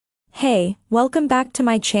Hey, welcome back to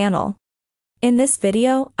my channel. In this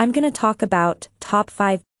video, I'm gonna talk about top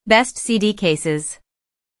 5 best CD cases.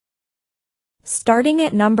 Starting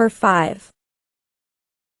at number 5.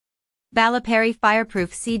 BALAPERI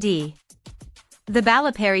Fireproof CD. The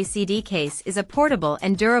BALAPERI CD case is a portable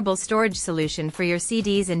and durable storage solution for your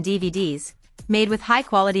CDs and DVDs, made with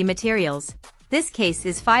high-quality materials. This case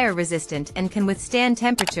is fire-resistant and can withstand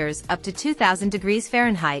temperatures up to 2000 degrees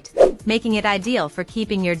Fahrenheit, making it ideal for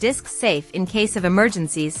keeping your discs safe in case of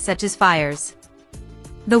emergencies such as fires.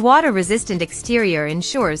 The water-resistant exterior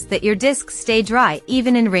ensures that your discs stay dry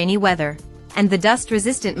even in rainy weather, and the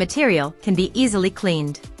dust-resistant material can be easily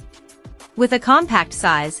cleaned. With a compact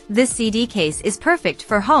size, this CD case is perfect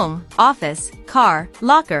for home, office, car,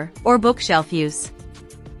 locker, or bookshelf use.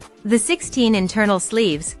 The 16 internal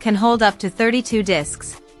sleeves can hold up to 32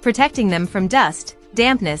 discs, protecting them from dust,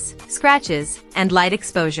 dampness, scratches, and light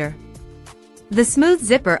exposure. The smooth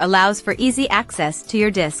zipper allows for easy access to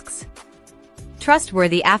your discs.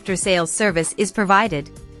 Trustworthy after-sales service is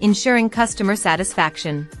provided, ensuring customer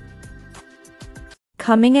satisfaction.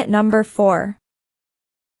 Coming at number 4.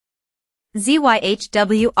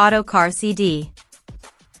 ZYHW Auto Car CD.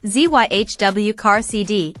 ZYHW Car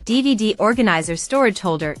CD DVD Organizer Storage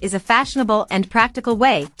Holder is a fashionable and practical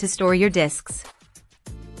way to store your discs.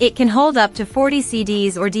 It can hold up to 40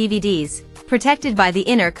 CDs or DVDs, protected by the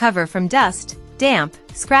inner cover from dust, damp,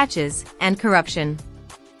 scratches, and corruption.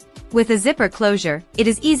 With a zipper closure, it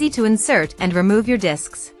is easy to insert and remove your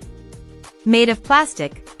discs. Made of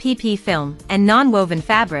plastic, PP film, and non-woven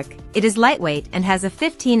fabric, it is lightweight and has a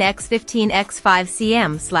 15x15x5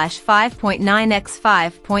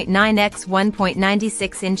 cm/5.9x5.9x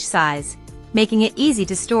 1.96 inch size, making it easy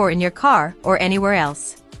to store in your car or anywhere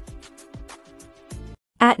else.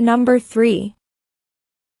 At number 3.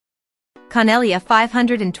 Konelia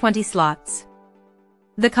 520 slots.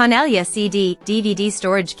 The Konelia CD/DVD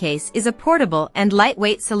storage case is a portable and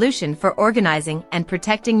lightweight solution for organizing and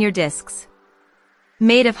protecting your discs.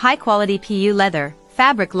 Made of high-quality PU leather,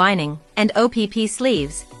 fabric lining, and OPP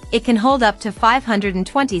sleeves, it can hold up to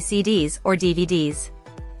 520 CDs or DVDs.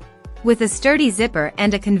 With a sturdy zipper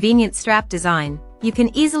and a convenient strap design, you can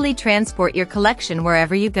easily transport your collection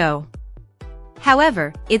wherever you go.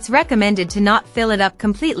 However, it's recommended to not fill it up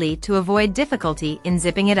completely to avoid difficulty in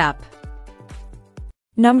zipping it up.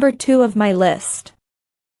 Number 2 of my list.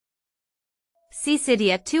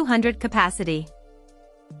 CCidea 200 capacity.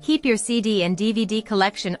 Keep your CD and DVD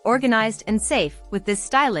collection organized and safe with this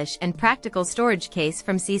stylish and practical storage case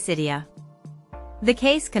from CCidea. The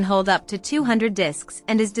case can hold up to 200 discs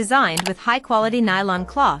and is designed with high-quality nylon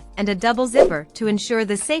cloth and a double zipper to ensure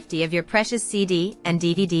the safety of your precious CD and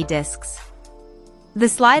DVD discs. The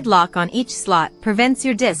slide lock on each slot prevents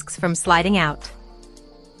your discs from sliding out.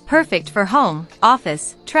 Perfect for home,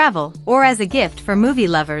 office, travel, or as a gift for movie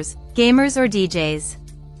lovers, gamers, or DJs.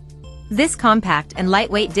 This compact and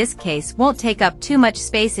lightweight disc case won't take up too much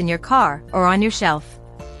space in your car or on your shelf.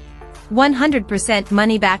 100%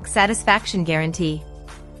 money-back satisfaction guarantee.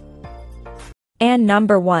 And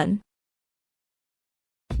number 1.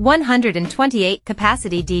 128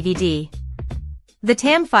 capacity DVD. The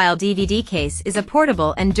Tamfile DVD case is a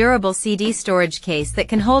portable and durable CD storage case that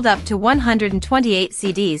can hold up to 128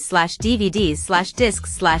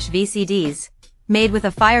 CDs/DVDs/discs/VCDs. Made with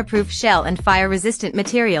a fireproof shell and fire-resistant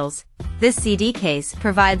materials, this CD case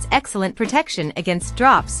provides excellent protection against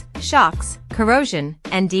drops, shocks, corrosion,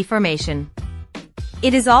 and deformation.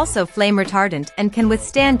 It is also flame retardant and can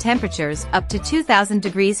withstand temperatures up to 2000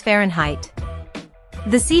 degrees Fahrenheit.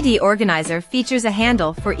 The CD organizer features a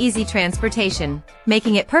handle for easy transportation,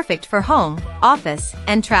 making it perfect for home, office,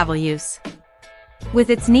 and travel use. With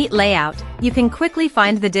its neat layout, you can quickly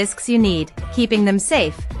find the discs you need, keeping them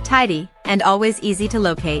safe, tidy, and always easy to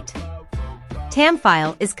locate.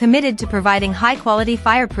 Tamfile is committed to providing high-quality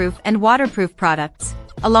fireproof and waterproof products,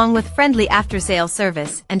 along with friendly after-sale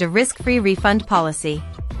service and a risk-free refund policy.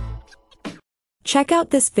 Check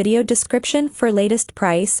out this video description for latest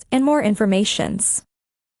price and more informations.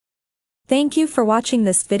 Thank you for watching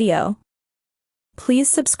this video. Please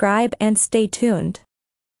subscribe and stay tuned.